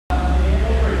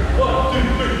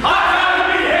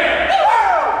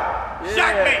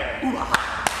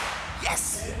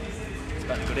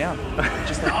down.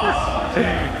 Just like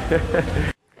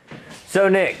this. So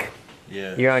Nick,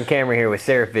 yeah, you're on camera here with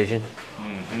Seraph Vision.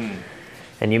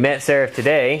 And you met Seraph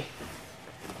today.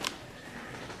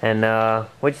 And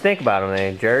what'd you think about them? Are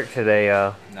they jerks? Are they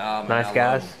nah, man, nice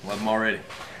guys? Love them already.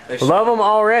 Love them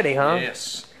already, huh?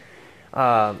 Yes.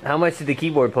 How much did the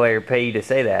keyboard player pay you to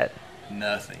say that?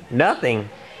 Nothing. Nothing?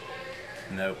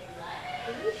 Nope.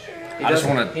 I just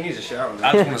want to. He needs a shower.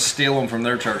 I just want to steal them from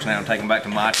their church now and take them back to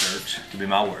my church to be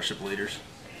my worship leaders.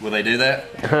 Will they do that?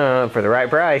 For the right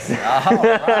price. All right.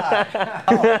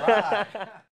 All right.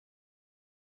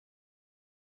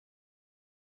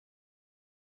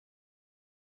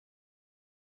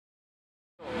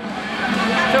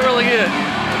 Felt really good.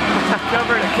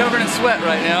 Covered in sweat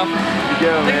right now. You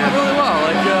go, They man. went really well.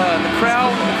 Like the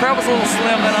crowd was a little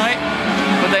slim tonight,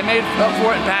 but they made up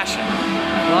for it in passion.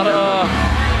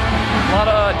 A lot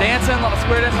of dancing, a lot of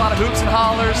square dancing, a lot of hoops and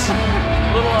hollers.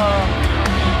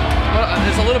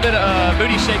 There's a little bit of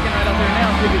booty shaking right out there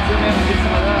now. If we could zoom in and get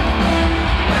some of that.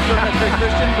 I'm not sure if that's very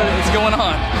Christian, but it's going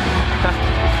on.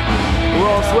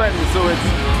 We're all sweating, so it's...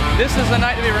 This is a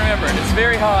night to be remembered. It's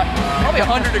very hot. Probably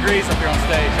 100 degrees up here on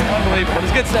stage. Unbelievable.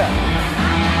 It's good stuff.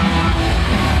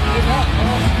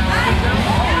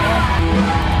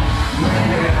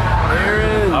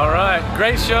 All right,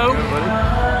 great show.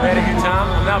 Had a good time.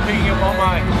 I'm now picking up all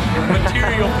my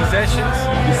material possessions.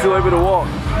 You're still able to walk.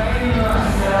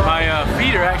 My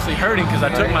feet are actually hurting because I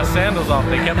took my sandals off.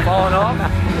 They kept falling off.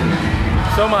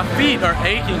 So my feet are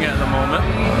aching at the moment.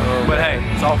 But hey,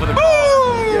 it's all for the cause.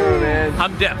 Yeah, man.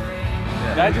 I'm deaf.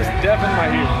 That just deafened my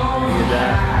ear.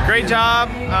 Great job.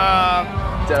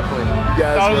 Definitely. You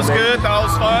guys Thought it are was amazing. good. Thought it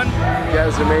was fun. You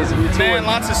guys are amazing. You Man,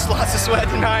 lots of sweat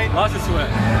tonight. Lots of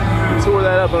sweat. tore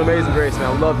that up on Amazing Grace,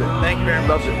 man. I loved it. Thank you very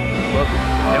much. Loved it. Loved it.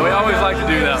 Yeah, we always like to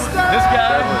do that one.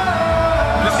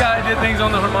 This guy did things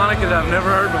on the harmonica that I've never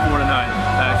heard before tonight,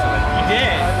 actually. You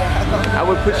did. I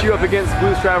would put you up against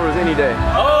Blues Travelers any day.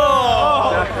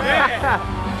 Oh, man.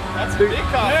 That's a big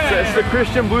compliment. It's the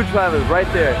Christian Blues Travelers right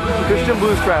there. Christian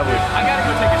Blues Travelers. I gotta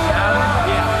go take a shower.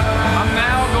 Yeah. I'm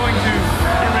now going to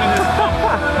get rid of this.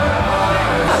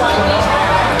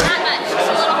 Not much, just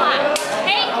a little hot.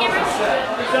 Hey, cameras.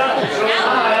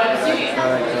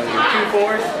 Two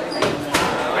fours.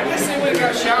 I guess they went and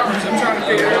got showers. I'm trying to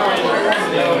figure it out.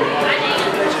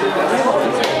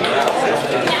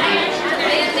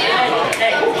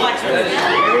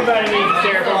 Everybody needs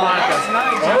Seraph-Birmingham.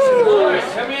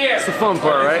 It's the fun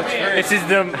part, right? This is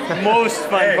the most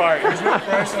fun part. There's no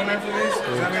price on there for these?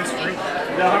 Does that mean it's free?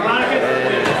 The harmonica,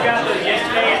 we just got those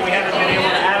yesterday and we haven't been able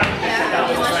to add them.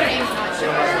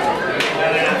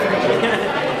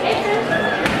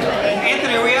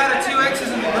 Anthony, are we out of 2 X's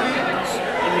in the green?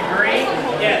 In the green?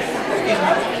 Yes.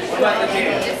 What about the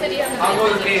 10? I'll go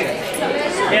with the 10.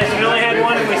 Yes, we only had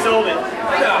one and we sold it.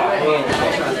 Can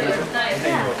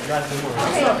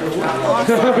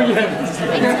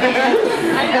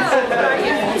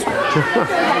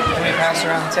we pass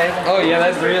around the table? Oh yeah,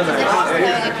 that's real nice.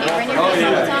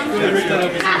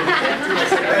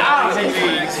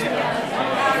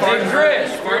 Hey Chris,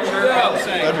 where'd you go?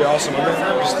 That'd be awesome.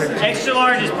 Extra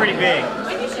large is pretty big.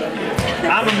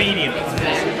 I'm a medium.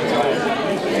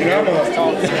 You know, I'm almost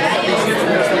tall.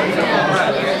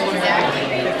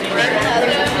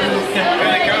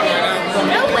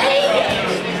 No way!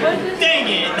 Dang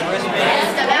it!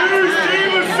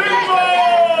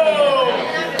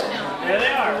 There they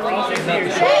are. We're all 6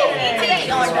 years. Hey, me too. I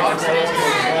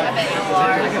bet you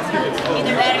are.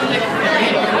 Either that or you're really.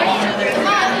 Come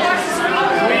on.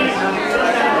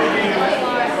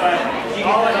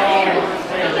 All in all.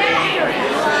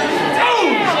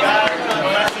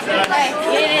 Hey,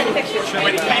 get in the picture.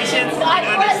 With patience and God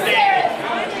bless understanding. Sarah.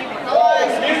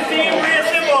 New team,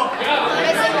 reassemble.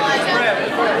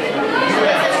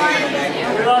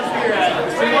 We lost your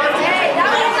Hey, that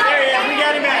was not There he is. We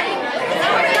got him back.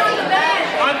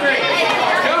 On 3.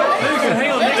 Go. Lucian,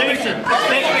 hang on. Lucian.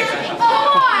 Next picture.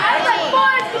 Oh, I was like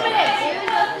 4 minutes.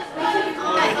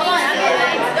 Come on,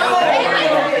 don't worry.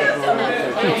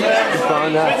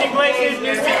 Switching places,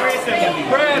 new team, reassemble.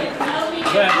 Brad.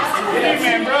 Big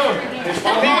man, bro.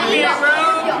 Big man, bro.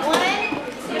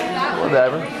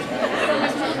 Whatever.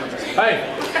 Hey,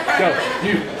 go.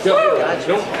 You, go.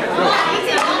 Go.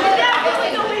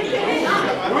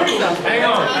 Hang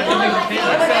on.